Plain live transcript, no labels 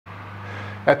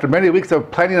After many weeks of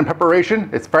planning and preparation,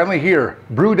 it's finally here.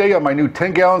 Brew day on my new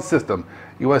 10-gallon system.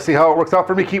 You want to see how it works out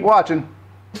for me? Keep watching.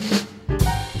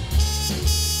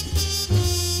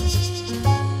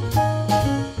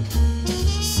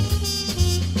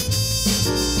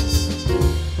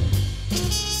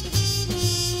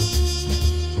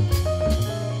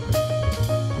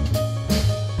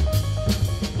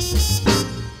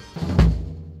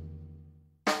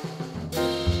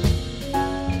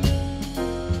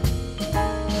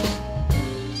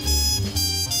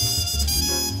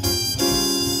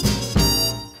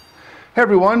 Hey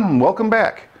everyone, welcome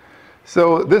back.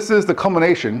 So this is the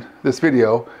culmination, this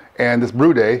video, and this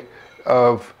brew day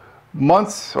of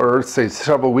months, or let's say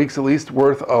several weeks at least,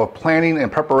 worth of planning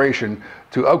and preparation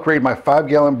to upgrade my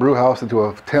 5-gallon brew house into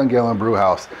a 10-gallon brew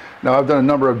house. Now I've done a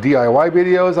number of DIY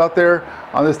videos out there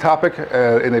on this topic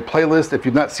in a playlist. If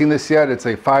you've not seen this yet, it's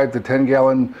a 5 to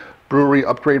 10-gallon brewery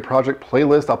upgrade project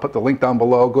playlist. I'll put the link down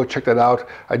below. Go check that out.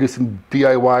 I do some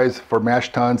DIYs for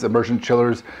mash tuns, immersion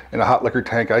chillers, and a hot liquor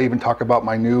tank. I even talk about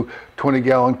my new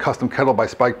 20-gallon custom kettle by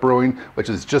Spike Brewing, which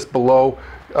is just below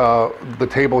the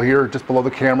table here, just below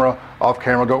the camera, off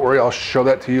camera. Don't worry, I'll show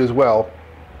that to you as well.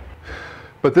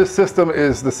 But this system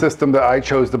is the system that I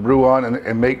chose to brew on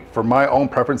and make for my own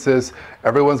preferences.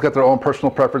 Everyone's got their own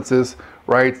personal preferences,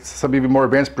 right? Some of you more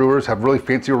advanced brewers have really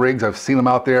fancy rigs. I've seen them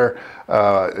out there.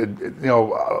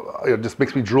 It just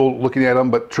makes me drool looking at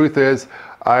them. But truth is,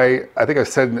 I think I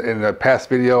said in a past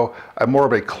video, I'm more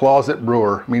of a closet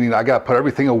brewer, meaning I got to put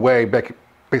everything away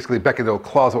basically back into a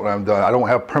closet when I'm done. I don't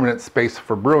have permanent space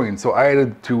for brewing. So I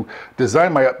had to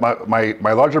design my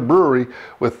larger brewery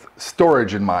with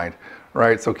storage in mind.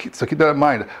 Right, so keep that in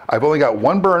mind. I've only got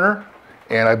one burner,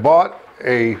 and I bought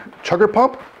a chugger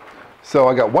pump. So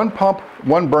I got one pump,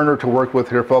 one burner to work with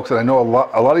here, folks. And I know a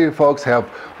lot of you folks have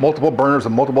multiple burners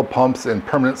and multiple pumps and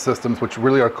permanent systems, which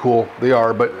really are cool. They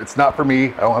are, but it's not for me.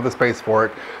 I don't have the space for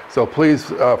it. So please,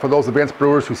 for those advanced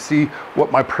brewers who see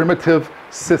what my primitive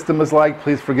system is like,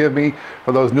 please forgive me.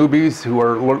 For those newbies who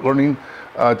are learning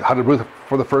how to brew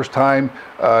for the first time,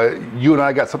 you and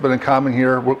I got something in common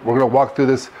here. We're going to walk through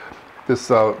this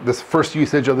first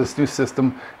usage of this new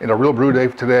system in a real brew day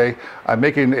today. I'm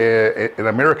making an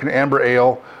American Amber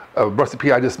Ale, a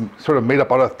recipe I just sort of made up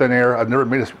out of thin air. I've never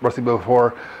made this recipe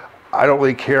before. I don't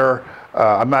really care.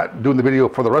 I'm not doing the video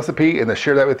for the recipe and to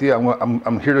share that with you.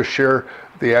 I'm here to share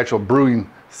the actual brewing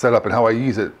setup and how I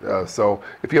use it. So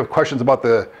if you have questions about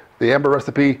the Amber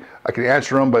recipe, I can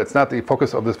answer them, but it's not the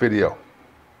focus of this video.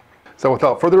 So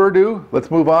without further ado, let's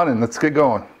move on and let's get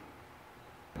going.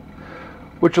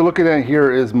 What you're looking at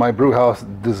here is my brew house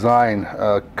design,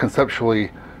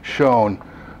 conceptually showing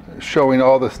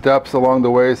all the steps along the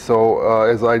way. So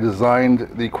as I designed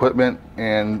the equipment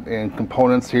and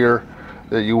components here,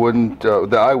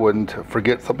 that I wouldn't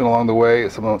forget something along the way,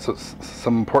 some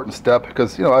important step,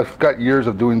 because I've got years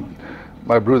of doing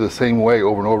my brew the same way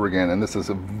over and over again, and this is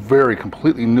a very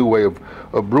completely new way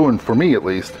of brewing for me at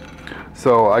least.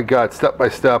 So I got step by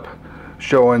step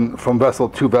showing from vessel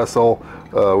to vessel,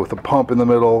 with a pump in the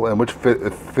middle, and which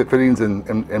fittings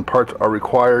and parts are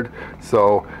required.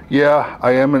 So yeah,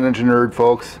 I am an engineer,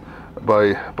 folks,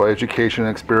 by education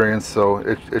and experience, so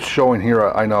it's showing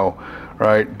here, I know,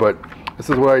 right? But this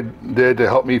is what I did to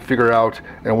help me figure out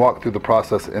and walk through the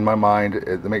process in my mind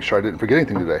to make sure I didn't forget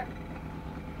anything today.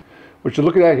 What you're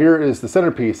looking at here is the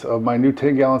centerpiece of my new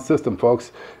 10-gallon system,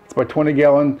 folks. It's my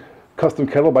 20-gallon custom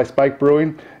kettle by Spike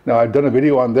Brewing. Now I've done a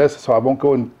video on this, so I won't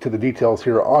go into the details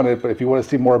here on it, but if you want to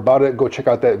see more about it, go check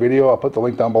out that video. I'll put the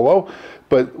link down below.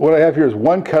 But what I have here is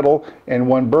one kettle and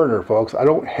one burner, folks. I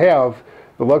don't have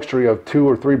the luxury of 2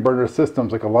 or 3 burner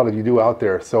systems like a lot of you do out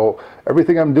there. So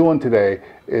everything I'm doing today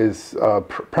is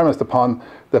premised upon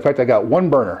the fact I got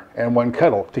one burner and one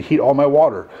kettle to heat all my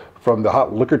water, from the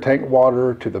hot liquor tank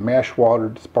water to the mash water,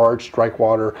 disparage, strike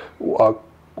water,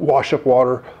 wash up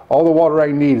water. All the water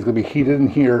I need is going to be heated in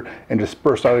here and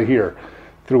dispersed out of here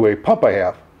through a pump I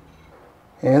have.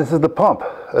 And this is the pump.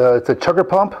 It's a chugger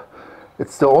pump.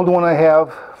 It's the only one I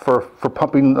have for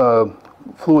pumping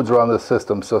fluids around this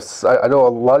system. So I know a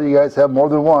lot of you guys have more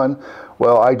than one.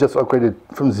 Well, I just upgraded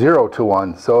from 0 to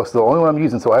 1. So it's the only one I'm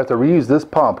using. So I have to reuse this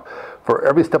pump for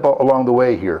every step along the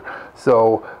way here.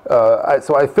 So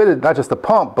I fitted not just the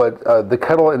pump, but the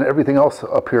kettle and everything else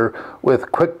up here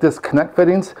with quick disconnect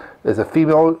fittings. There's a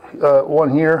female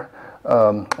one here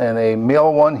and a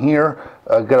male one here.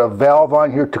 Got a valve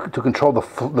on here to control the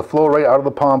flow rate out of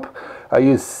the pump. I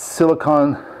use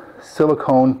silicone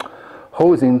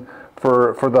hosing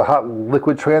for the hot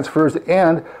liquid transfers,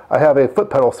 and I have a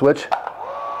foot pedal switch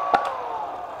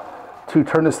to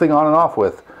turn this thing on and off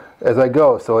with. as I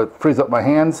go. So it frees up my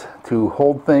hands to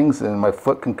hold things, and my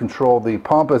foot can control the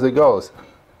pump as it goes.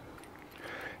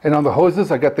 And on the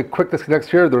hoses, I got the quick disconnects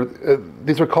here.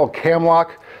 These are called cam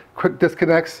lock quick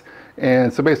disconnects.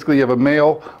 And so basically you have a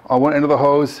male on one end of the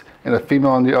hose and a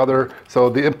female on the other. So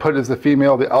the input is the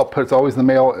female, the output is always the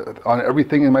male. On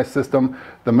everything in my system,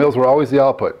 the males were always the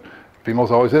output.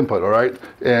 Females always input, all right?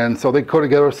 And so they go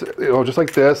together, you know, just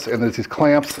like this, and there's these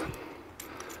clamps.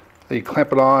 You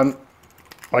clamp it on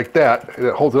like that, and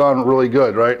it holds it on really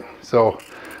good, right? So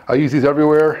I use these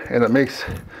everywhere, and it makes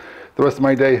the rest of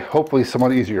my day hopefully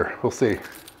somewhat easier. We'll see.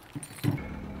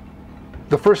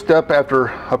 The first step after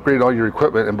upgrading all your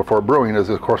equipment and before brewing is,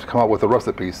 of course, come up with a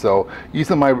recipe. So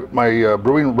using my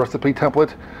brewing recipe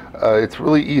template, it's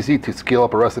really easy to scale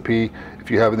up a recipe.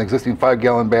 If you have an existing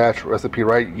 5-gallon batch recipe,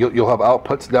 right, you'll have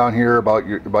outputs down here about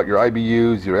your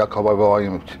IBUs, your alcohol by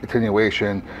volume,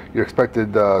 attenuation, your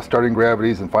expected starting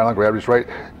gravities and final gravities, right?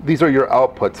 These are your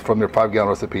outputs from your 5-gallon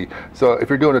recipe. So if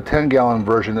you're doing a 10-gallon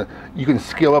version, you can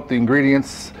scale up the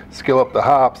ingredients, scale up the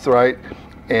hops, right?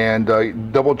 And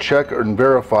double check and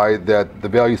verify that the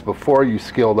values before you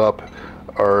scaled up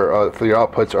are, for your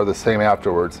outputs are the same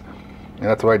afterwards. And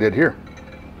that's what I did here.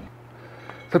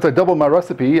 Since I doubled my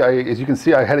recipe, as you can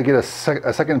see, I had to get a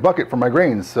second bucket for my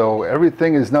grains. So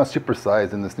everything is now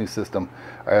supersized in this new system.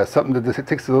 Something that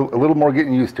takes a little more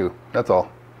getting used to, that's all.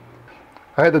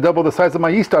 I had to double the size of my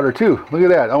yeast starter too. Look at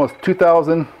that, almost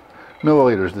 2,000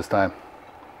 milliliters this time.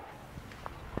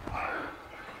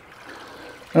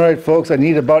 All right, folks, I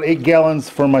need about 8 gallons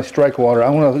for my strike water. I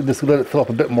want to just let it fill up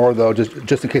a bit more, though,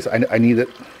 just in case I need it.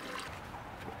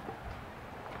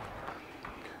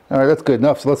 All right, that's good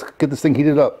enough. So let's get this thing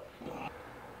heated up.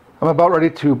 I'm about ready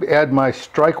to add my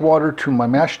strike water to my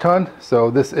mash tun. So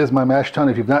this is my mash tun.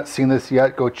 If you've not seen this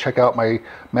yet, go check out my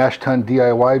mash tun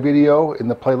DIY video in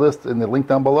the playlist in the link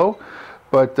down below.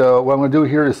 But what I'm going to do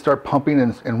here is start pumping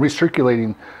and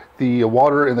recirculating the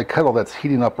water in the kettle that's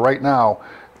heating up right now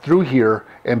through here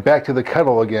and back to the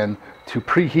kettle again to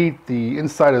preheat the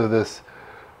inside of this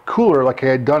cooler like I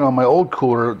had done on my old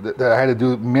cooler that I had to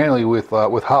do manually with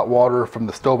hot water from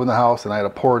the stove in the house, and I had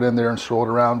to pour it in there and swirl it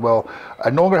around. Well,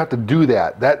 I no longer have to do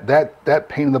that. That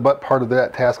pain in the butt part of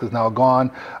that task is now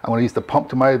gone. I'm going to use the pump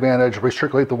to my advantage,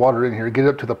 recirculate the water in here, get it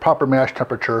up to the proper mash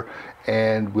temperature,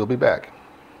 and we'll be back.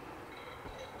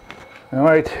 All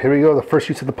right, here we go, the first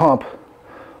use of the pump.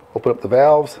 Open up the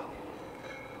valves.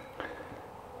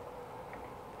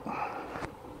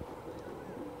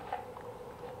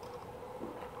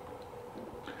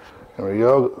 There we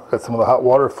go, got some of the hot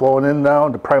water flowing in now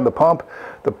to prime the pump.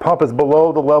 The pump is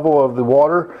below the level of the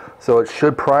water, so it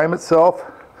should prime itself,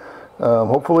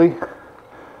 hopefully.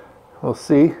 We'll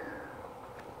see.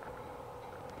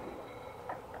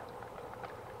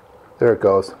 There it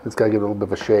goes. It's got to give it a little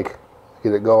bit of a shake,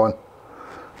 get it going.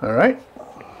 All right,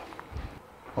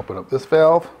 open up this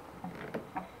valve.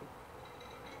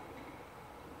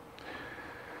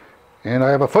 And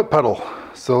I have a foot pedal,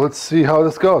 so let's see how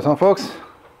this goes, huh, folks?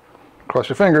 Cross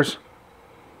your fingers.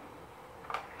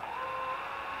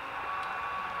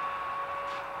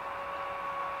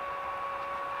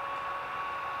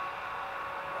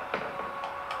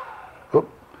 Oh,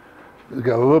 we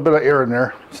got a little bit of air in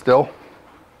there still.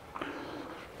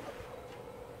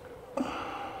 Let's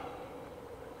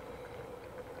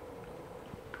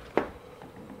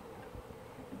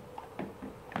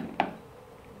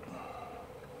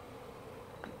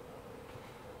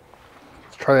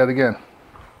try that again.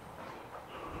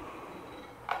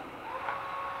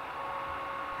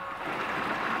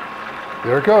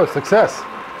 There it goes, success.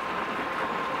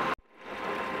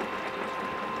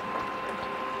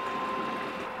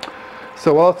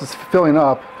 So while it's filling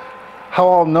up, how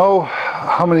I'll know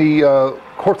how many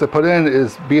quarts I put in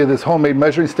is via this homemade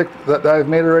measuring stick that I've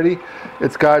made already.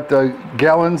 It's got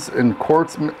gallons and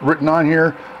quarts written on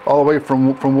here, all the way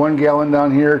from 1 gallon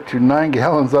down here to 9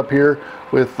 gallons up here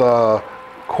with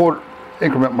quart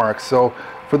increment marks. So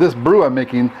for this brew I'm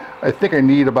making, I think I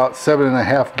need about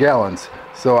 7.5 gallons.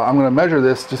 So I'm going to measure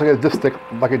this just like a dipstick,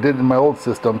 like I did in my old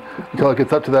system, until it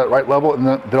gets up to that right level, and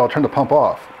then I'll turn the pump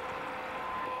off.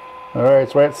 All right,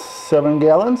 it's right at 7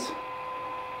 gallons.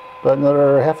 About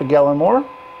another half a gallon more.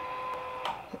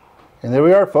 And there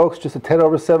we are, folks, just a tad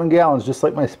over 7 gallons, just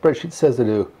like my spreadsheet says to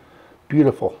do.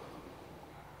 Beautiful.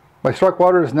 My strike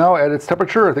water is now at its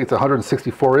temperature. I think it's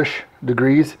 164-ish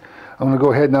degrees. I'm going to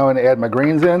go ahead now and add my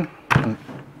grains in.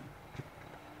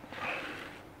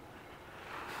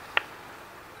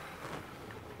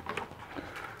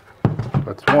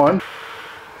 That's 1.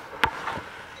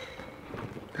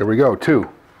 There we go, 2.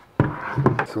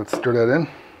 So let's stir that in.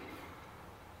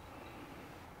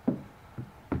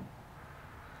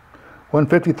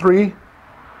 153,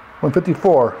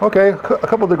 154. Okay, a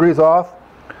couple degrees off,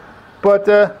 but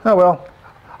oh well,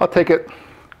 I'll take it.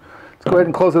 Let's go ahead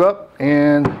and close it up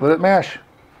and let it mash.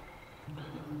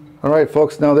 All right,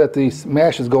 folks, now that the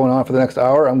mash is going on for the next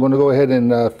hour, I'm going to go ahead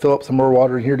and fill up some more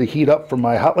water in here to heat up from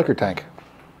my hot liquor tank.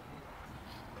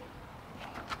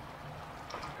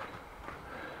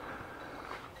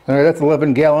 All right, that's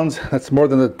 11 gallons. That's more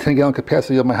than the 10-gallon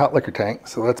capacity of my hot liquor tank,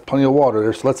 so that's plenty of water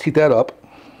there. So let's heat that up.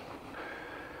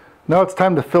 Now it's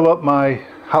time to fill up my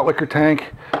hot liquor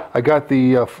tank. I got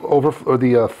the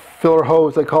filler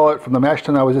hose, I call it, from the mash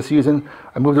tun I was just using.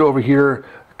 I moved it over here,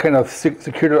 kind of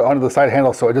secured it onto the side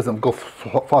handle so it doesn't go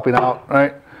flopping out.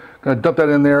 Right, going to dump that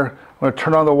in there. I'm going to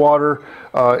turn on the water.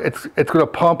 It's going to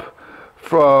pump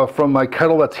from my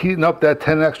kettle that's heating up that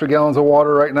 10 extra gallons of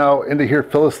water right now into here,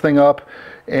 fill this thing up,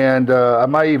 and I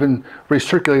might even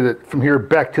recirculate it from here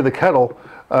back to the kettle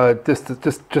just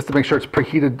to make sure it's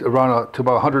preheated around to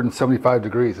about 175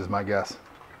 degrees is my guess.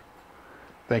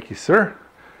 Thank you, sir.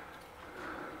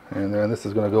 And then this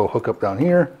is going to go hook up down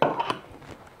here.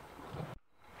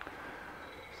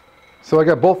 So I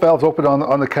got both valves open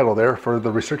on the kettle there for the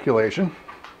recirculation.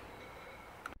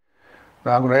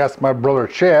 Now I'm going to ask my brother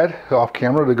Chad off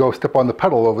camera to go step on the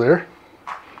pedal over there.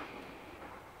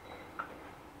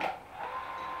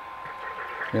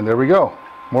 And there we go.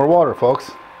 More water,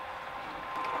 folks.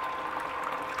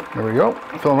 There we go.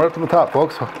 Filling right up to the top,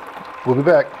 folks. We'll be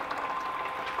back.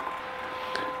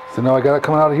 So now I got it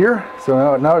coming out of here.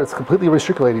 So now it's completely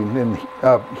recirculating and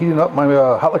heating up my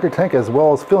hot liquor tank as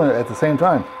well as filling it at the same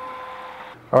time.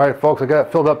 All right, folks, I got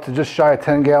it filled up to just shy of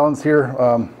 10 gallons here.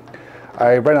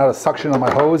 I ran out of suction on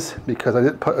my hose because I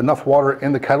didn't put enough water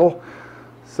in the kettle.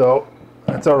 So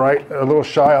that's all right, a little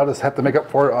shy. I'll just have to make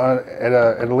up for it at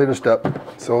a later step.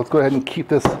 So let's go ahead and keep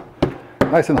this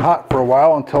nice and hot for a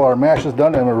while until our mash is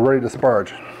done and we're ready to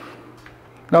sparge.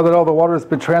 Now that all the water has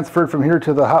been transferred from here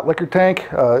to the hot liquor tank,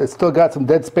 it's still got some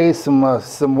dead space, some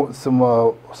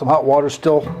hot water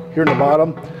still here in the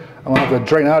bottom. I'm gonna have to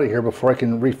drain out of here before I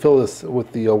can refill this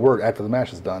with the wort after the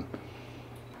mash is done.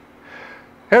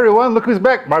 Hey everyone, look who's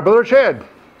back, my brother Chad.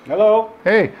 Hello.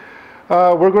 Hey,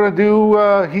 we're gonna do,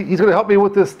 he's gonna help me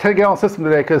with this 10-gallon system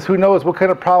today because who knows what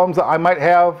kind of problems I might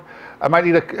have. I might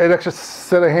need an extra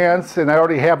set of hands, and I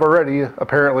already have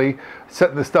apparently,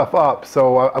 setting this stuff up.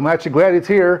 So I'm actually glad it's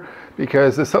here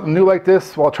because there's something new like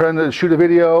this while trying to shoot a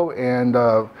video and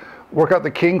work out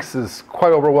the kinks is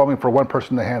quite overwhelming for one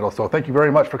person to handle. So thank you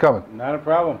very much for coming. Not a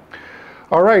problem.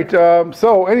 All right,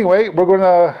 so anyway, we're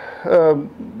gonna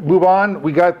move on.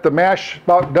 We got the mash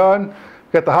about done.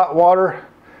 We got the hot water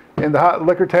in the hot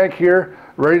liquor tank here,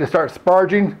 ready to start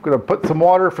sparging. Gonna put some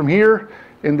water from here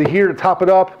into here to top it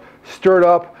up, stir it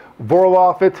up, boil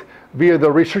off it via the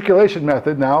recirculation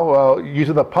method now,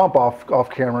 using the pump off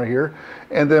camera here.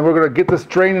 And then we're gonna get this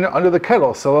draining under the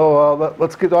kettle. So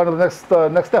let's get on to the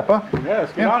next step, huh? Yeah,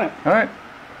 let's get on it. All right.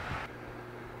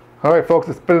 All right, folks,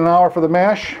 it's been an hour for the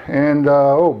mash, and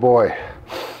oh boy.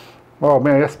 Oh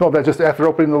man, I smelled that just after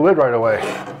opening the lid right away.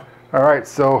 All right,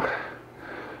 so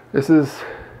this is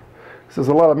a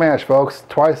lot of mash, folks.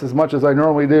 Twice as much as I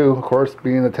normally do, of course,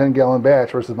 being a 10-gallon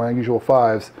batch versus my usual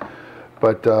 5s.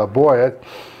 But boy,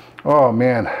 oh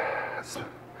man.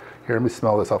 Here, let me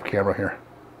smell this off camera here.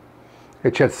 Hey,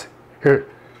 Chets, here,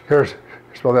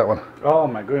 smell that one. Oh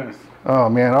my goodness. Oh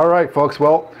man, all right, folks,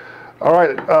 well, all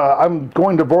right, I'm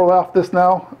going to boil off this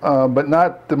now, but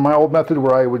not my old method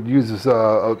where I would use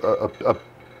a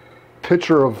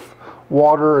pitcher of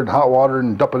water and hot water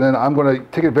and dump it in. I'm going to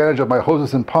take advantage of my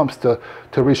hoses and pumps to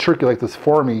recirculate this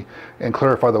for me and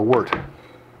clarify the wort.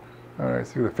 All right,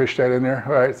 so you're going to fish that in there.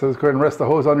 All right, so let's go ahead and rest the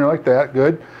hose on there like that.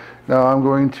 Good. Now I'm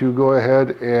going to go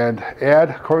ahead and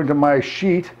add, according to my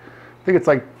sheet, I think it's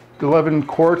like 11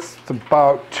 quarts. It's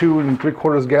about 2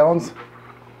 3/4 gallons.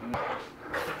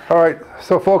 All right,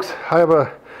 so folks, I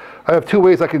have 2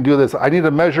 ways I can do this. I need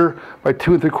to measure my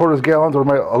 2 3/4 gallons or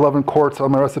my 11 quarts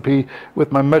on my recipe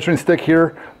with my measuring stick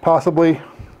here, possibly.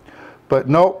 But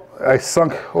nope, I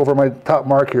sunk over my top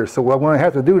mark here. So what I'm going to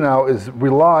have to do now is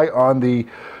rely on the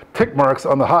tick marks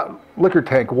on the hot liquor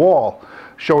tank wall,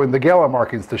 showing the gallon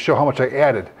markings to show how much I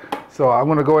added. So I'm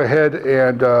going to go ahead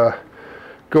and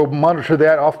go monitor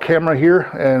that off camera here,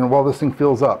 and while this thing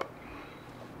fills up.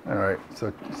 All right,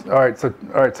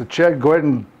 so Chad, go ahead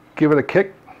and give it a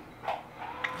kick.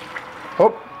 Oh,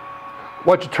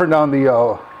 why don't you turn down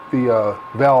the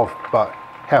valve about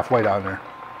halfway down there?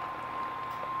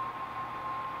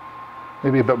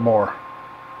 Maybe a bit more.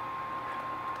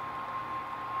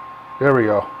 There we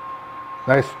go.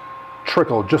 Nice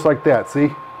trickle, just like that.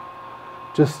 See,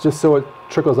 just so it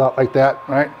trickles out like that,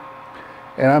 right?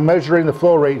 And I'm measuring the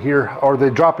flow rate here, or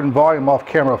the drop in volume off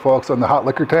camera, folks, on the hot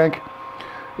liquor tank.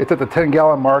 It's at the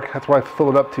 10-gallon mark. That's where I fill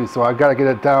it up to. So I've got to get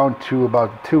it down to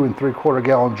about 2 3/4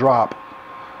 gallon drop.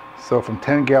 So from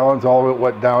 10 gallons all the way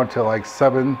went down to like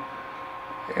 7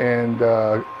 and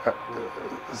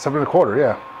 7 1/4.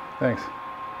 Yeah, thanks.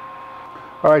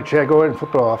 All right, Chad, go ahead and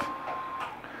flip it off.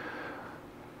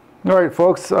 All right,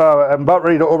 folks, I'm about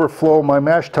ready to overflow my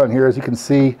mash tun here. As you can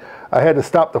see, I had to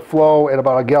stop the flow at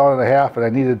about 1.5 gallons, and I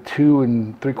needed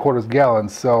 2 3/4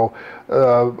 gallons. So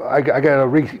I got to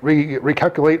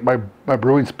recalculate my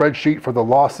brewing spreadsheet for the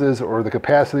losses or the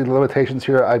capacity limitations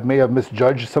here. I may have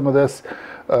misjudged some of this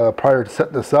prior to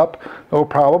setting this up. No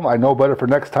problem. I know better for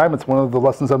next time. It's one of the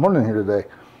lessons I'm learning here today.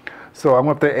 So I'm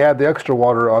going to have to add the extra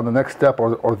water on the next step,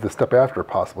 or the step after,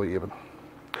 possibly even.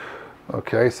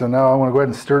 Okay, so now I'm going to go ahead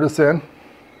and stir this in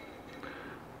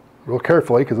real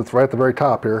carefully because it's right at the very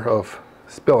top here of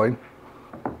spilling.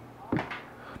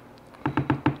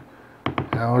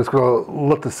 Now I'm just going to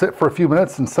let this sit for a few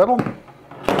minutes and settle.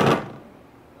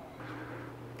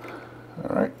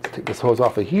 All right, take this hose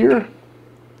off of here.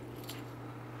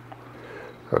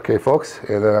 Okay, folks,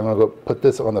 and then I'm going to go put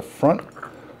this on the front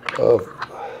of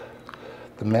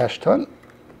the mash tun,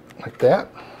 like that.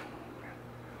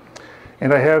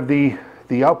 And I have the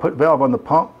output valve on the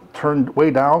pump turned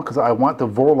way down because I want to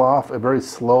roll off a very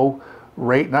slow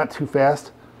rate, not too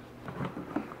fast.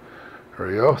 There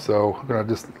we go. So I'm going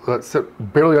to just let it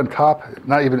sit barely on top,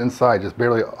 not even inside, just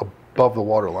barely above the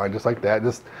water line, just like that.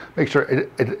 Just make sure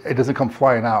it doesn't come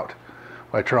flying out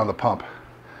when I turn on the pump.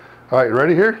 All right, you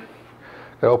ready here?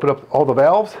 Got to open up all the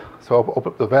valves. So I'll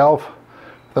open up the valve,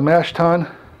 the mash tun,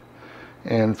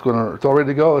 and it's all ready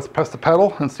to go. Let's press the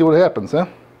pedal and see what happens, huh?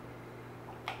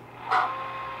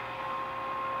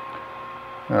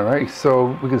 All right,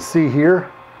 so we can see here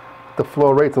the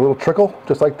flow rate's a little trickle,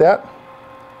 just like that.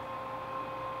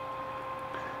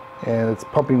 And it's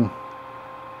pumping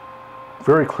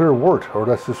very clear wort, or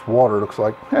that's just water, looks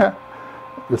like. Yeah,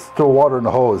 there's still water in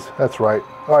the hose, that's right.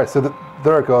 All right, so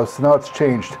there it goes. So now it's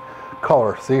changed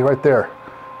color, see right there.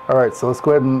 All right, so let's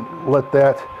go ahead and let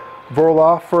that roll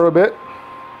off for a bit.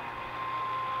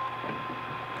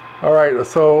 All right,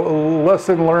 so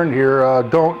lesson learned here,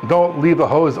 don't leave the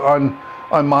hose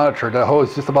unmonitored. The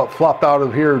hose just about flopped out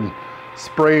of here and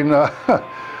spraying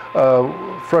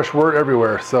fresh wort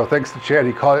everywhere. So thanks to Chad,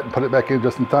 he caught it and put it back in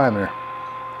just in time there.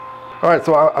 All right,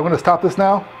 so I'm going to stop this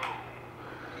now.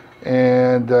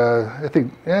 And I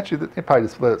think, actually, they probably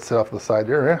just let it sit off to the side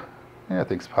there, yeah? Yeah, I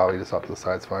think it's probably just off to the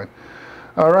side, it's fine.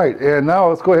 All right, and now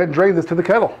let's go ahead and drain this to the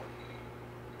kettle.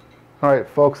 All right,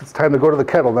 folks, it's time to go to the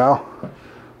kettle now.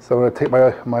 So I'm going to take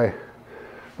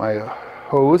my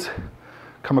hose,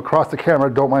 come across the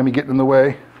camera, don't mind me getting in the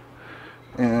way,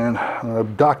 and I'm going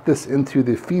to dock this into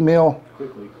the female.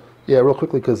 Quickly. Yeah, real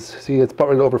quickly, because see, it's about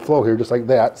ready to overflow here, just like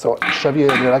that. So I'll shove you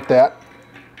in there like that.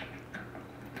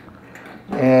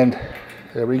 And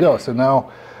there we go. So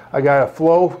now I got a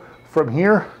flow from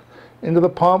here into the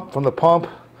pump, from the pump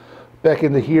back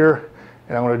into here,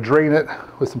 and I'm going to drain it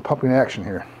with some pumping action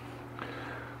here.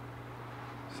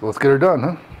 So let's get her done,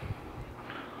 huh?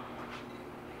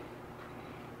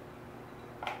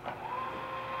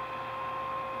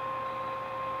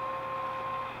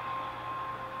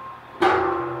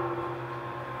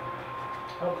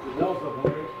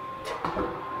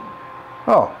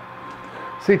 Oh,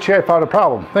 see, Chad found a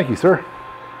problem. Thank you, sir.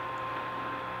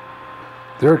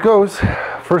 There it goes.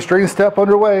 First drain step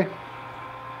underway.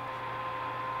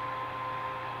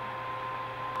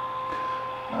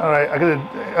 All right, I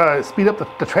gotta speed up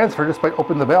the transfer just by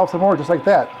opening the valve some more, just like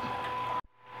that.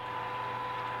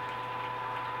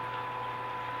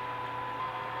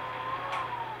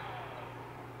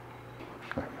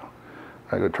 There we go.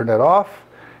 I'm gonna turn that off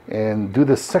and do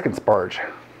this second sparge.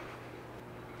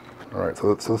 All right,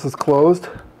 so this is closed.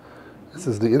 This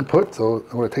is the input, so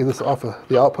I'm going to take this off of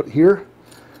the output here,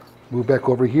 move back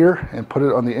over here, and put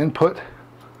it on the input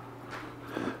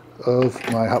of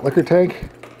my hot liquor tank.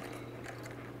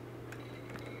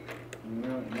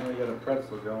 Now you got a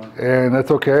pretzel going. And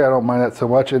that's okay, I don't mind that so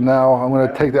much. And now I'm going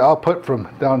to take the output from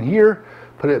down here,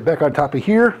 put it back on top of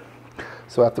here.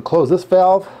 So I have to close this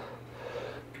valve.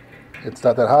 It's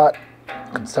not that hot. I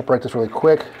can separate this really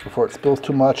quick before it spills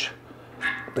too much.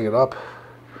 Bring it up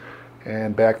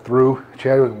and back through.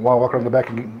 Chad, want to walk around the back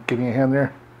and give me a hand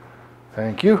there?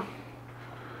 Thank you.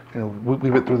 And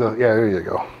weave it through the, yeah, there you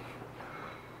go.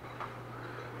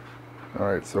 All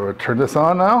right, so I turn this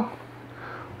on now.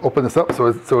 Open this up so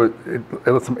it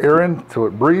lets some air in, so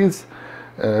it breathes.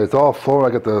 It's all flowing. I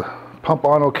got the pump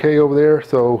on okay over there.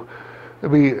 So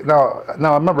now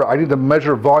remember, I need to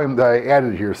measure volume that I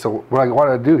added here. So what I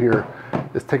want to do here,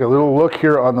 Just take a little look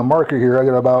here on the marker here. I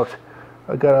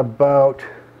got about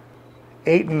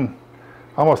 8 and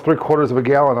almost 3/4 of a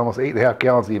gallon, almost 8.5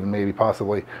 gallons even, maybe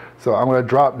possibly. So I'm going to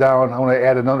drop down. I'm going to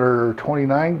add another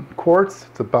 29 quarts.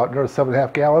 It's about another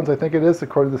 7.5 gallons, I think it is,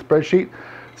 according to the spreadsheet.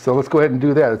 So let's go ahead and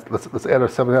do that. Let's add our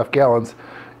 7.5 gallons.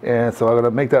 And so I'm going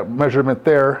to make that measurement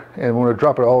there, and we're going to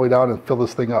drop it all the way down and fill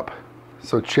this thing up.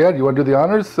 So Chad, you want to do the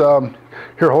honors?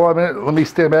 Here, hold on a minute. Let me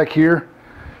stand back here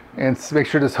and make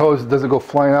sure this hose doesn't go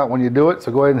flying out when you do it.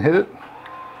 So go ahead and hit it.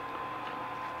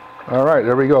 All right,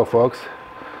 there we go, folks.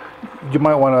 You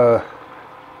might want to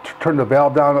turn the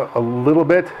valve down a little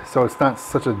bit so it's not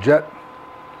such a jet.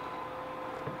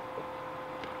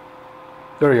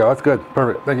 There you go. That's good.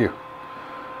 Perfect. Thank you.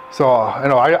 So I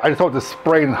know I just don't just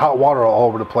spray in hot water all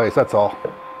over the place. That's all.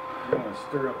 You want to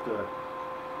stir up the...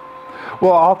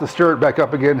 Well, I'll have to stir it back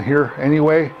up again here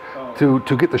anyway to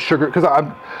get the sugar, because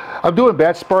I'm doing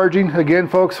batch sparging again,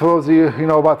 folks. For those of you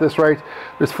know about this, right?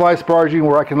 There's fly sparging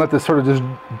where I can let this sort of just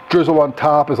drizzle on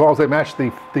top as long as I match the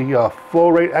flow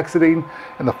rate exiting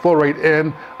and the flow rate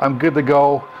in. I'm good to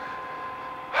go.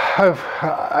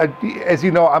 As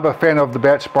you know, I'm a fan of the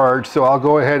batch sparge, so I'll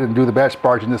go ahead and do the batch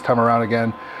sparging this time around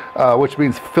again, which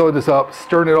means filling this up,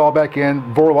 stirring it all back in,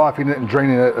 vorloffing it, and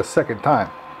draining it a second time.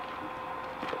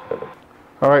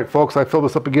 All right, folks, I filled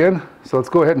this up again, so let's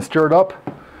go ahead and stir it up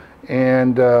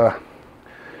and let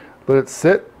it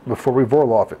sit before we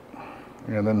vorloff it,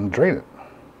 and then drain it.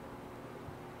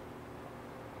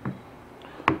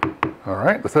 All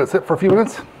right, let's let it sit for a few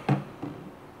minutes.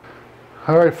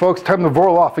 All right, folks, time to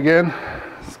vorloff again.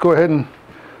 Let's go ahead and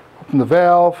open the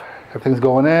valve. Everything's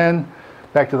going in,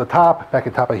 back to the top, back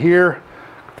at the top of here.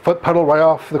 Foot pedal right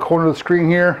off the corner of the screen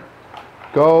here.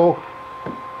 Go.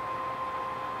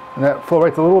 And that flow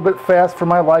rate's a little bit fast for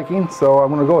my liking, so I'm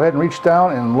going to go ahead and reach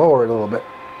down and lower it a little bit.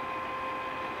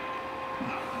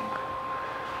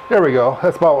 There we go.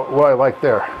 That's about what I like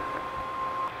there.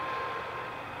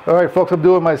 All right, folks, I'm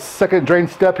doing my second drain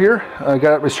step here. I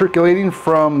got it recirculating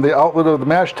from the outlet of the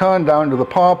mash tun down to the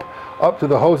pump, up to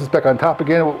the hoses back on top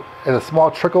again, and a small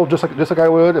trickle, just like I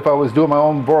would if I was doing my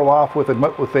own vorloff with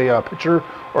a pitcher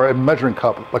or a measuring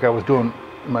cup, like I was doing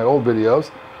in my old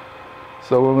videos.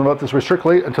 So we're going to let this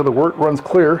recirculate until the wort runs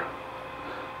clear,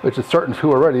 which is starting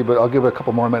to already, but I'll give it a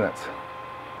couple more minutes.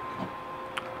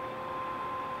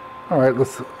 All right,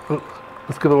 let's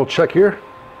give a little check here.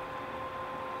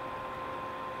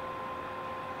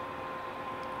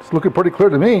 It's looking pretty clear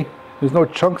to me. There's no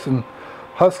chunks and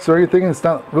husks or anything. It's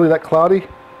not really that cloudy,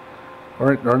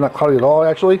 or not cloudy at all,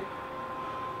 actually.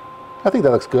 I think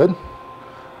that looks good.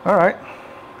 All right.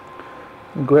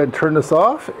 Go ahead and turn this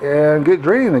off and get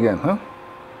draining again, huh?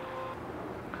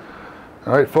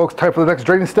 All right, folks, time for the next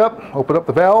draining step. Open up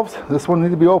the valves. This one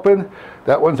needs to be open.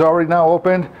 That one's already now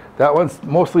opened. That one's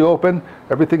mostly open.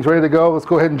 Everything's ready to go. Let's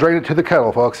go ahead and drain it to the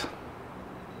kettle, folks.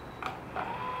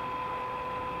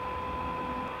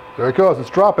 There it goes. It's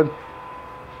dropping.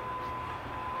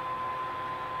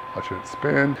 Watch it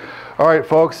spin. All right,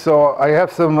 folks, so I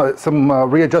have some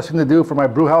readjusting to do for my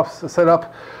brew house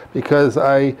setup, because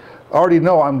I already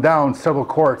know I'm down several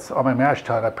quarts on my mash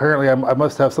tun. Apparently I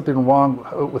must have something wrong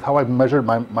with how I measured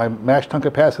my mash tun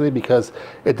capacity, because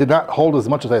it did not hold as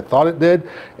much as I thought it did,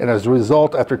 and as a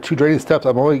result, after 2 draining steps,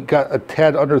 I've only got a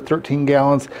tad under 13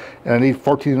 gallons and I need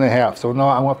 14 and a half. So now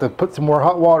I'm going to have to put some more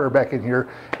hot water back in here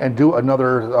and do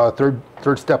another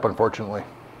third step, unfortunately.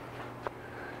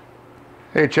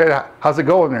 Hey Chad, how's it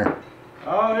going there?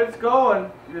 Oh, it's going.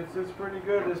 It's pretty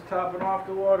good. It's topping off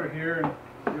the water here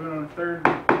and doing a third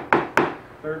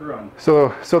run.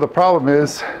 So the problem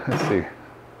is, let's see,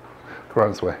 go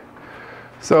around this way.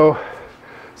 So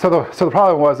the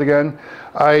problem was, again,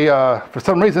 for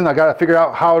some reason I got to figure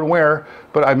out how and where,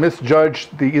 but I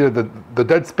misjudged either the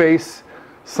dead space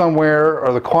somewhere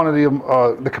or the quantity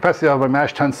of the capacity of my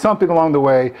mash tun, something along the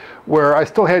way, where I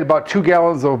still had about 2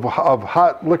 gallons of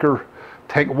hot liquor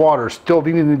tank water still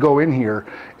needing to go in here,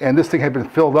 and this thing had been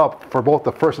filled up for both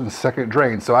the first and second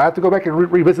drain. So I have to go back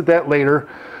and revisit that later,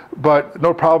 but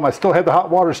no problem. I still had the hot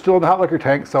water still in the hot liquor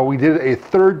tank, so we did a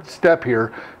third step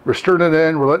here. We're stirring it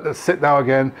in, we're letting it sit now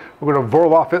again. We're going to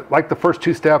vorloff it like the first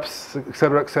 2 steps,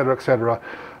 etc., etc., etc.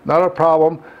 Not a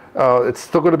problem. It's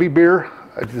still going to be beer.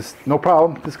 No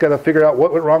problem. Just got to figure out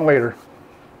what went wrong later.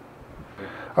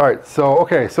 All right, so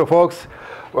okay, so folks,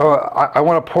 I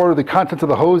want to pour the contents of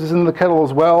the hoses into the kettle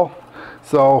as well.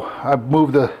 So I've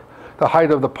moved the height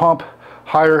of the pump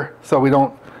higher so we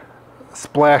don't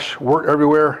splash wort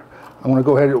everywhere. I'm going to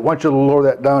go ahead and want you to lower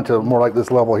that down to more like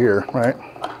this level here, right?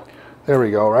 There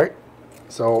we go, right?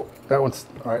 So that one's,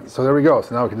 all right, so there we go.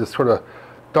 So now we can just sort of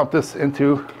dump this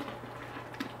into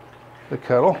the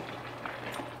kettle.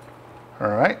 All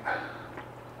right.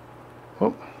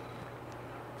 Whoop.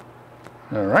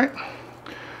 All right.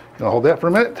 Gonna hold that for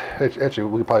a minute. Actually,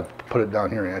 we probably put it down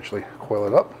here and actually coil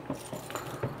it up.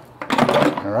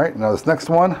 All right, now this next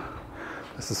one,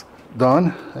 this is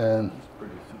done, and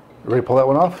ready to pull that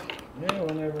one off? Yeah,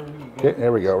 whenever you get. Okay,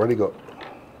 there we go, ready to go.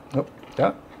 Nope,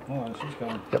 got it? Oh, she's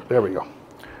coming. Yep, there we go.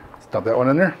 Let's dump that one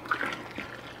in there.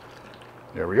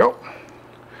 There we go.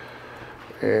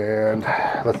 And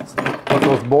let's let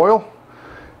those boil.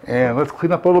 And let's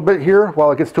clean up a little bit here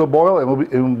while it gets to a boil,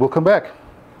 and we'll come back.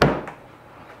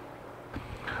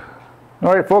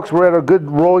 All right, folks, we're at a good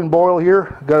rolling boil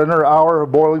here. Got another hour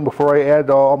of boiling before I add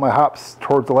all my hops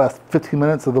towards the last 15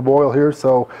 minutes of the boil here.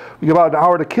 So we got about an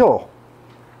hour to kill.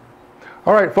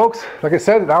 All right, folks, like I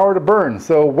said, an hour to burn.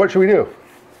 So what should we do?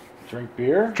 Drink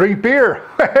beer? Drink beer.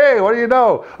 Hey, what do you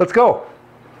know? Let's go.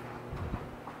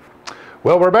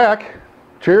 Well, we're back.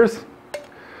 Cheers.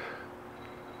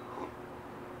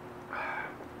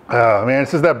 Man,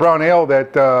 this is that brown ale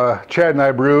that Chad and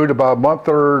I brewed about a month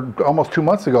or almost 2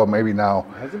 months ago, maybe now.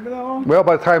 Has it been that long? Well,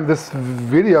 by the time this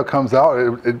video comes out,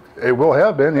 it will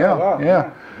have been, yeah. Oh, wow.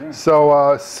 Yeah.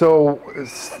 So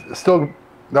still,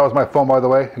 that was my phone, by the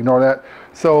way. Ignore that.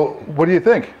 So, what do you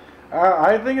think?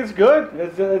 I think it's good.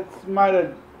 It might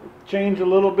have changed a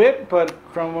little bit, but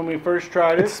from when we first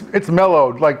tried it. It's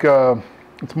mellowed, like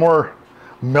it's more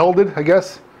melded, I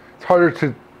guess. It's harder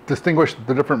to distinguish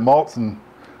the different malts and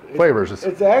flavors.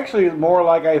 It's actually more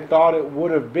like I thought it would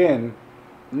have been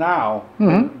now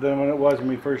than when it was when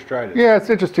we first tried it. Yeah, it's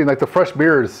interesting. Like the fresh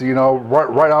beers, you know,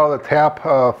 right out of the tap,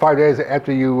 5 days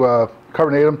after you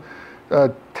carbonate them,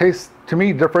 taste to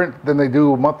me different than they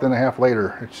do a month and a half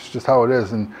later. It's just how it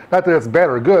is, and not that it's bad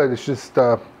or good. It's just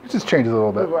it just changes a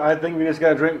little bit. I think we just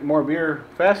got to drink more beer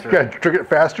faster. Yeah, drink it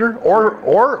faster,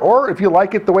 or if you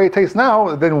like it the way it tastes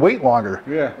now, then wait longer.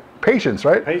 Yeah. Patience,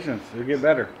 right? Patience. It'll get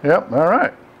better. Yep. All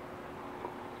right.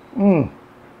 All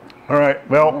right.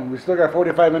 Well, we still got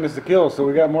 45 minutes to kill, so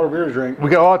we got more beer to drink. we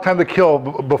got a lot of time to kill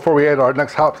before we add our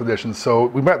next hops edition, so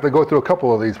we might have to go through a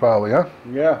couple of these probably, huh?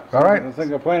 Yeah. All right. I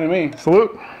think a plan to me.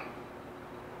 Salute.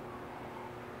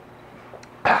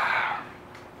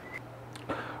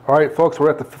 All right, folks, we're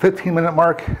at the 15-minute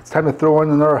mark. It's time to throw in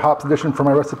another hops edition for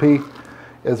my recipe,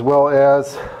 as well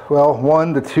as, well,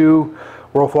 1 to 2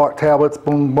 Whirlflock tablets,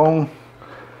 boom, boom,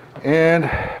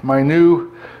 and my new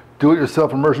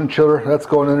do-it-yourself immersion chiller. That's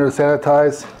going in there to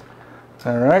sanitize.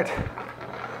 All right.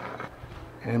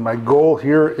 And my goal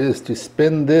here is to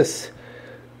spin this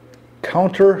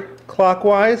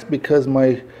counterclockwise because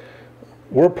my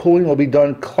whirlpooling will be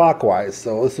done clockwise.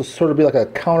 So this will sort of be like a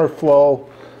counterflow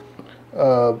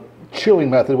chilling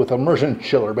method with immersion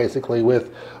chiller, basically,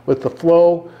 with the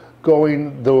flow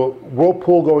going, the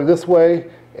whirlpool going this way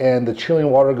and the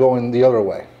chilling water going the other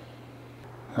way.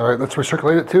 All right, let's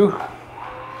recirculate it too.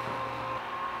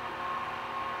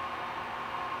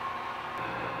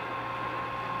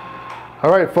 All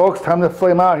right, folks, time to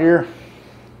flame out here.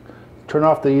 Turn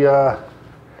off the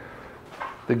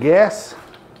gas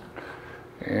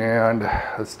and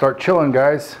let's start chilling,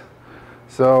 guys.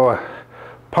 So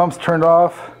pump's turned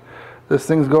off. This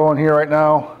thing's going here right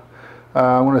now.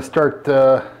 I'm going to start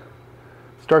the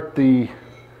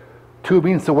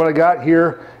tubing. So what I got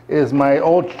here is my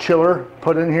old chiller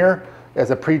put in here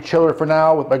as a pre-chiller for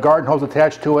now with my garden hose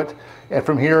attached to it. And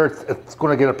from here, it's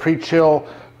going to get a pre-chill,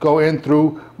 go in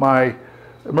through my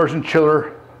immersion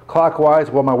chiller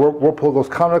clockwise while my whirlpool goes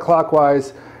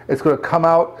counterclockwise. It's going to come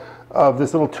out of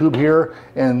this little tube here,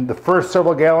 and the first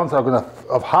several gallons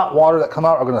of hot water that come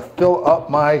out are going to fill up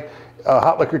my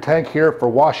hot liquor tank here for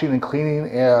washing and cleaning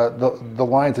the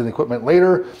lines and equipment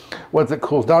later. Once it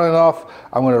cools down enough,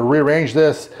 I'm going to rearrange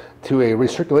this to a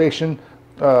recirculation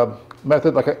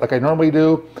method like I normally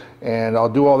do, and I'll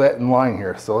do all that in line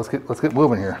here. So let's get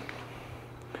moving here.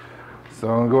 So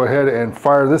I'm going to go ahead and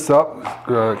fire this up,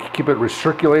 keep it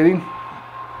recirculating,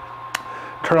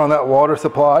 turn on that water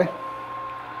supply,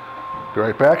 be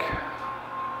right back.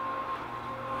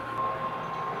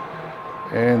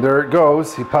 And there it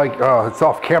goes. You probably, it's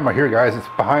off camera here, guys. It's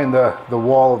behind the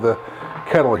wall of the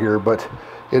kettle here, but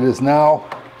it is now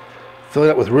filling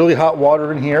up with really hot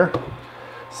water in here.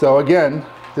 So again,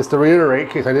 just to reiterate,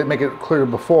 in case I didn't make it clear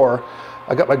before,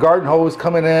 I got my garden hose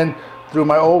coming in through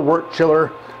my old work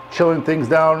chiller, chilling things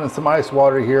down in some ice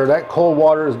water here. That cold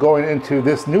water is going into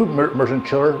this new immersion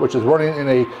chiller, which is running in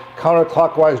a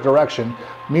counterclockwise direction.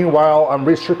 Meanwhile, I'm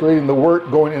recirculating the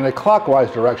wort going in a clockwise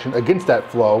direction against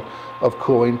that flow of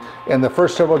cooling, and the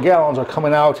first several gallons are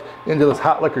coming out into this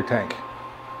hot liquor tank.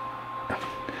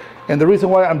 And the reason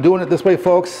why I'm doing it this way,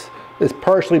 folks, is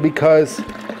partially because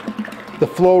the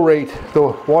flow rate,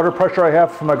 the water pressure I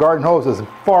have from my garden hose is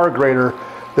far greater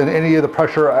than any of the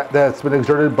pressure that's been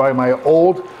exerted by my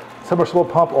old submersible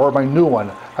pump or my new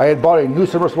one. I had bought a new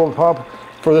submersible pump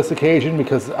for this occasion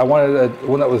because I wanted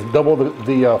one that was double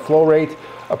the flow rate.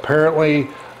 Apparently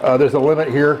there's a limit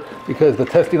here because the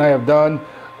testing I have done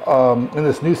in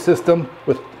this new system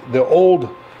with the old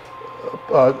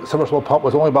submersible pump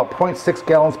was only about 0.6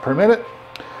 gallons per minute.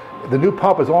 The new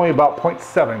pump is only about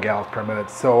 0.7 gallons per minute.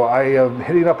 So I am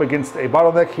hitting up against a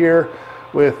bottleneck here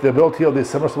with the ability of these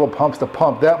submersible pumps to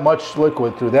pump that much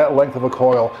liquid through that length of a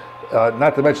coil,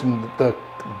 not to mention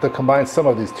the combined sum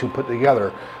of these two put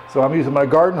together. So I'm using my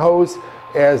garden hose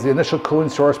as the initial cooling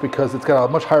source because it's got a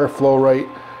much higher flow rate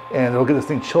and it'll get this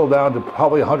thing chilled down to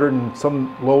probably 100 and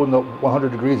some low in the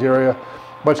 100 degrees area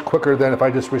much quicker than if I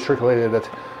just recirculated it.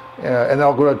 And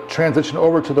I'll go to transition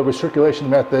over to the recirculation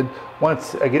method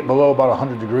once I get below about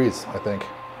 100 degrees, I think.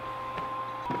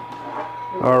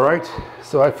 All right,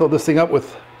 so I filled this thing up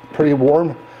with pretty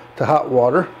warm to hot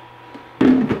water.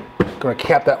 I'm going to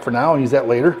cap that for now and use that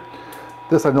later.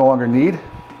 This I no longer need.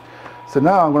 So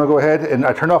now I'm going to go ahead and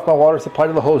I turned off my water supply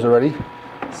to the hose already.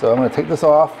 So I'm going to take this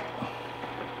off.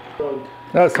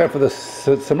 Now it's time for the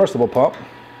submersible pump.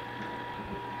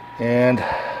 And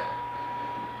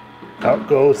out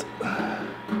goes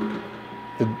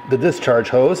the discharge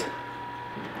hose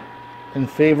in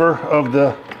favor of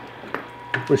the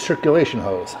recirculation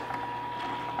hose.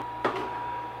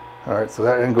 All right, so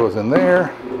that end goes in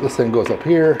there. This end goes up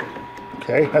here.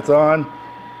 Okay, that's on.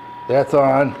 That's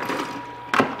on.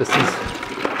 This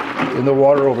is in the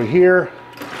water over here.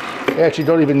 I actually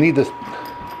don't even need this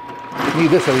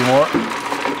anymore.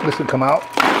 This would come out.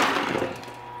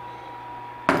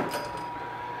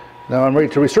 Now I'm ready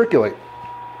to recirculate.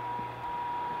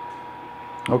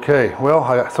 Okay, well,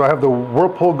 so I have the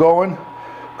whirlpool going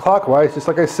clockwise, just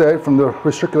like I said, from the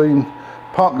recirculating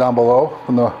pump down below,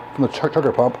 from the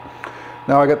chugger pump.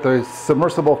 Now I got the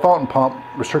submersible fountain pump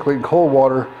recirculating cold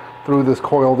water through this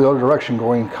coil the other direction,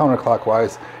 going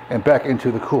counterclockwise and back into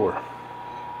the cooler.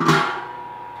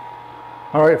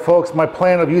 All right, folks, my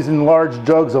plan of using large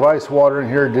jugs of ice water in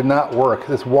here did not work.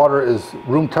 This water is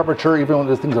room temperature even when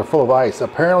these things are full of ice.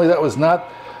 Apparently that was not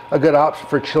a good option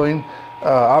for chilling,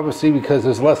 obviously because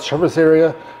there's less surface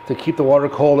area to keep the water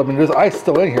cold. I mean, there's ice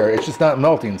still in here, it's just not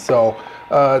melting. So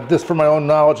this, for my own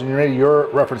knowledge and maybe your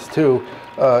reference too,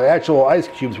 actual ice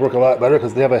cubes work a lot better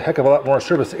because they have a heck of a lot more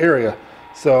surface area.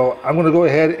 So I'm going to go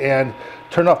ahead and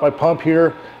turn off my pump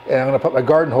here, and I'm going to put my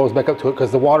garden hose back up to it because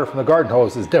the water from the garden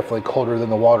hose is definitely colder than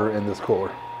the water in this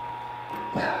cooler.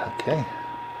 Okay.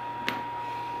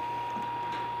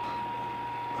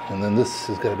 And then this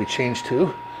is going to be changed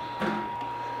too.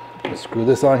 Let's screw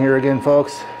this on here again,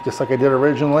 folks, just like I did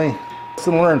originally.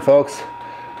 Lesson learned, folks.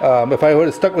 If I would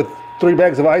have stuck with 3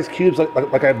 bags of ice cubes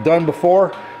like I've done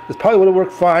before, this probably would have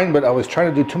worked fine, but I was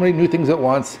trying to do too many new things at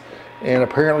once. And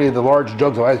apparently the large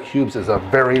jugs of ice cubes is a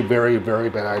very, very, very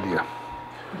bad idea.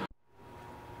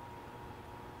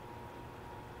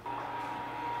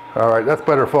 All right, that's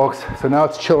better, folks. So now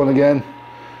it's chilling again.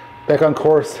 Back on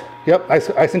course. Yep,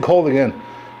 ice and cold again.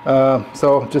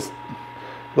 So just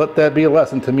let that be a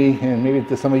lesson to me and maybe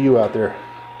to some of you out there.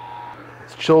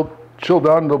 It's chilled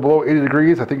down to below 80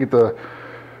 degrees. I think the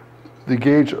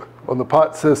gauge on the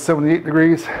pot says 78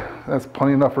 degrees. That's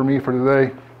plenty enough for me for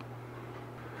today.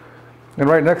 And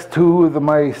right next to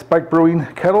my Spike Brewing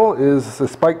kettle is the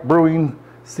Spike Brewing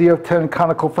CF10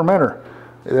 conical fermenter.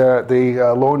 They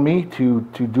loaned me to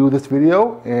do this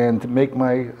video and to make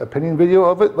my opinion video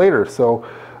of it later. So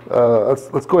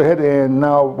let's go ahead and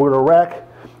now we're going to rack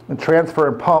and transfer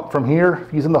and pump from here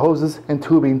using the hoses and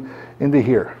tubing into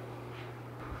here.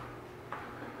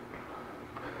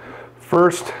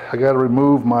 First, I got to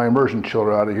remove my immersion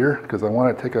chiller out of here because I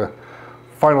want to take a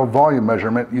final volume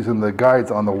measurement using the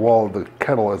guides on the wall of the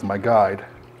kettle as my guide.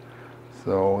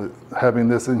 So having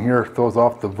this in here throws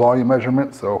off the volume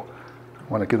measurement, so I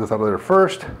want to get this out of there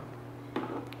first.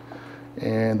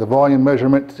 And the volume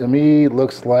measurement to me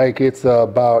looks like it's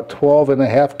about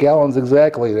 12.5 gallons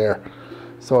exactly there.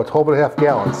 So 12.5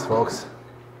 gallons, folks.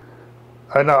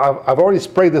 I know I've already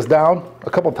sprayed this down a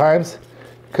couple times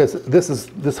because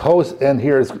this hose end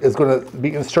here is going to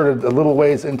be inserted a little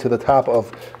ways into the top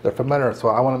of the fermenter, so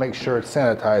I want to make sure it's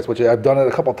sanitized, which I've done it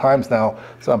a couple times now,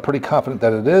 so I'm pretty confident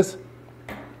that it is.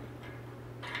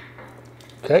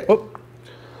 Okay, oh.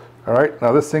 All right,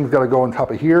 now this thing's got to go on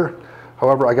top of here.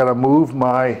 However, I got to move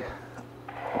my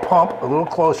pump a little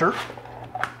closer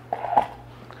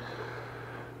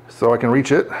so I can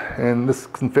reach it, and this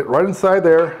can fit right inside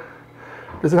there.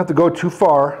 Doesn't have to go too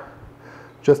far.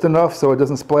 Just enough so it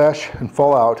doesn't splash and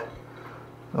fall out.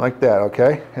 like that,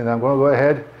 okay? And I'm going to go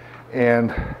ahead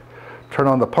and turn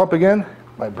on the pump again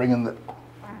by bringing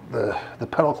the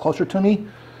pedal closer to me,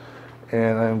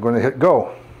 and I'm going to hit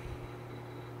go.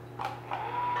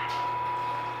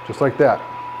 Just like that.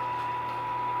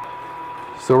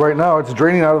 So right now it's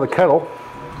draining out of the kettle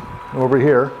over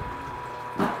here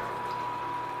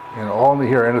and all into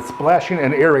here, and it's splashing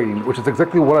and aerating, which is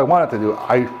exactly what I want it to do.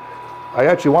 I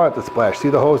actually want it to splash. See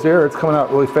the hose there? It's coming out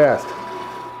really fast.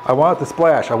 I want it to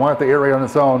splash. I want it to aerate on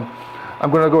its own.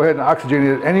 I'm going to go ahead and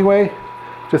oxygenate it anyway,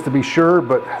 just to be sure,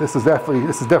 but this is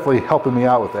definitely helping me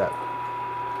out with that.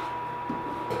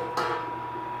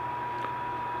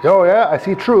 Oh yeah, I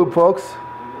see trube, folks.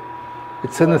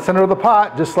 It's in the center of the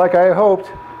pot, just like I had hoped.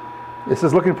 This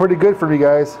is looking pretty good for me,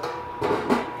 guys.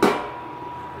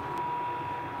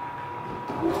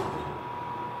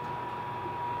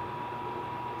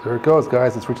 There it goes,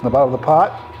 guys. It's reaching the bottom of the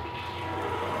pot.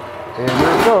 And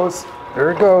there it goes.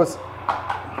 There it goes.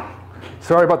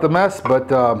 Sorry about the mess, but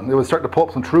it was starting to pull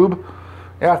up some trube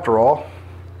after all.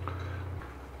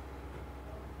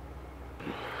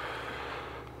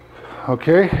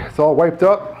 Okay, it's all wiped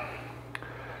up.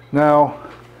 Now,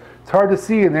 it's hard to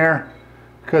see in there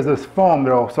because there's foam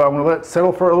though, so I'm going to let it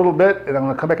settle for a little bit, and I'm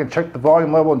going to come back and check the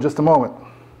volume level in just a moment.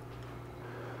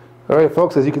 Alright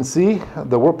folks, as you can see,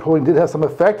 the whirlpooling did have some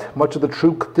effect. Much of the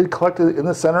trube did collect in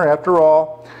the center after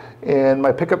all, and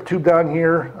my pickup tube down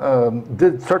here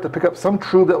did start to pick up some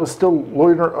trube that was still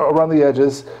loitering around the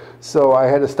edges, so I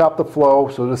had to stop the flow,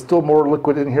 so there's still more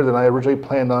liquid in here than I originally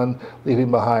planned on leaving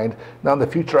behind. Now in the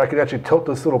future I could actually tilt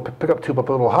this little pickup tube up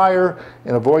a little higher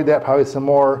and avoid that probably some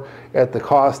more at the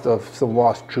cost of some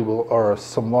lost trube or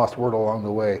some lost word along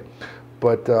the way.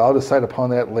 But I'll decide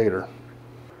upon that later.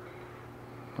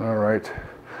 Alright,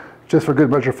 just for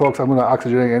good measure folks, I'm going to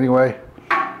oxygenate anyway,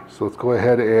 so let's go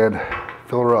ahead and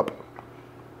fill her up.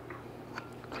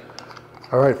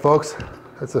 Alright folks,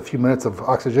 that's a few minutes of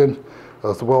oxygen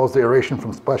as well as the aeration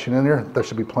from splashing in there. That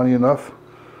should be plenty enough.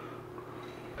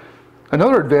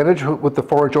 Another advantage with the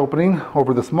 4-inch opening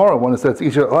over the smaller one is that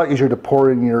it's a lot easier to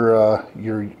pour in your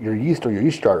yeast or your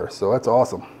yeast starter, so that's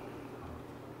awesome.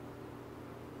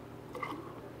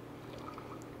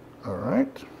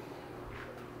 Alright.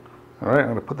 Alright, I'm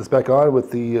going to put this back on with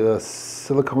the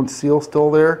silicone seal still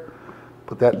there.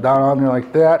 Put that down on there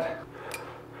like that.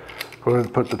 Go ahead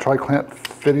and put the tri-clamp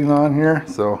fitting on here.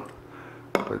 So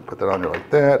put that on there like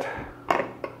that.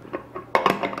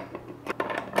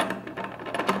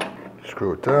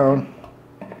 Screw it down.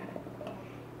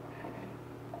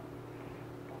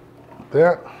 Like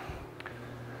that.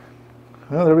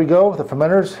 Well, there we go. The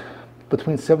fermenter's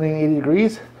between 70 and 80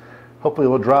 degrees. Hopefully it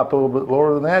will drop a little bit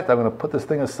lower than that. I'm going to put this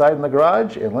thing aside in the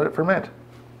garage and let it ferment.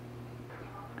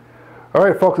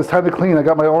 Alright folks, it's time to clean. I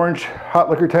got my orange hot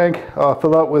liquor tank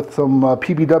filled out with some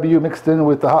PBW mixed in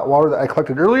with the hot water that I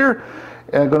collected earlier.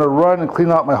 And I'm going to run and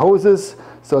clean out my hoses.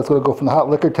 So it's going to go from the hot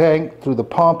liquor tank through the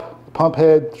pump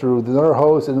head, through the other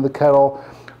hose into the kettle,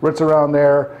 rinse around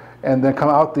there, and then come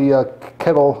out the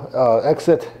kettle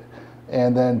exit,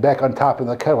 and then back on top in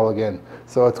the kettle again.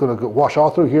 So it's going to wash all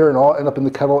through here and all end up in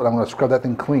the kettle, and I'm going to scrub that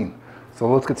thing clean.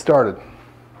 So let's get started.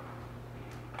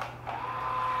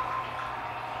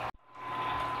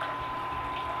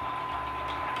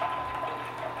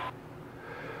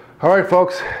 All right,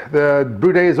 folks, the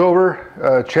brew day is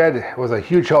over. Chad was a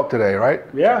huge help today, right?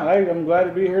 Yeah, I'm glad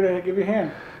to be here to give you a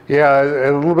hand. Yeah,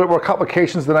 a little bit more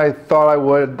complications than I thought I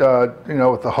would, you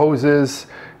know, with the hoses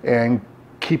and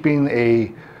keeping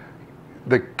the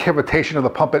cavitation of the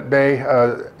pump at bay.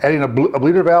 Adding a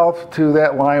bleeder valve to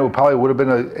that line would have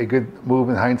been a good move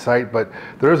in hindsight, but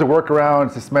there is a workaround.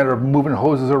 It's just a matter of moving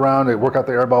hoses around to work out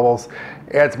the air bubbles.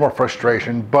 Adds more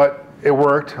frustration, but it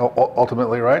worked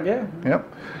ultimately, right? Yeah.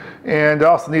 Yep. And I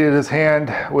also needed his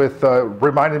hand with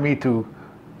reminding me to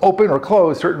open or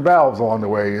close certain valves along the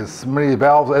way. As many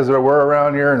valves as there were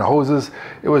around here and hoses,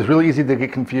 it was really easy to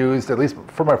get confused, at least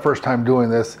for my first time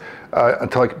doing this,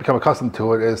 until I become accustomed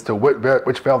to it, as to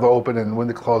which valve to open and when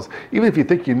to close. Even if you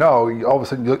think you know, all of a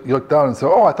sudden you look down and say,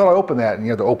 oh, I thought I opened that, and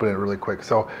you have to open it really quick.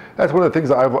 So that's one of the things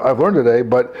that I've learned today.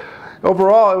 But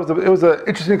overall, it was an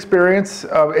interesting experience.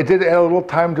 It did add a little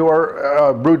time to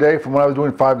our brew day from when I was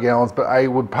doing 5 gallons, but I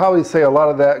would probably say a lot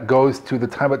of that goes to the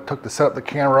time it took to set up the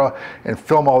camera and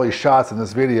film all these shots in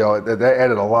this video. That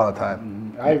added a lot of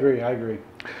time. I agree.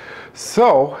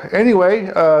 So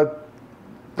anyway,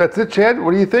 that's it, Chad.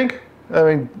 What do you think? I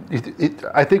mean,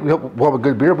 I think we'll have a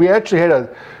good beer. We actually had a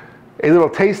little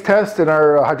taste test in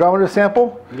our hydrometer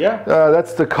sample. Yeah.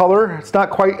 That's the color. It's not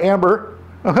quite amber.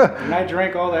 And I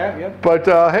drank all that, yep. But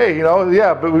hey, you know,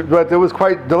 yeah, but it was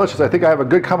quite delicious. I think I have a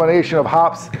good combination of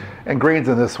hops and grains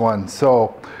in this one.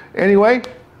 So anyway,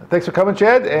 thanks for coming,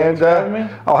 Chad. And for having me.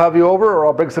 I'll have you over, or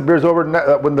I'll bring some beers over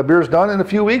when the beer's done in a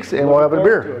few weeks, and we'll have a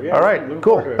beer. Yeah, all right,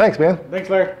 cool. Thanks, man. Thanks,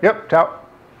 Larry. Yep, ciao.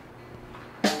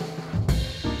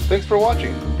 Thanks for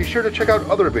watching. Be sure to check out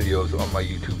other videos on my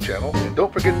YouTube channel, and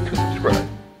don't forget to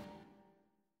subscribe.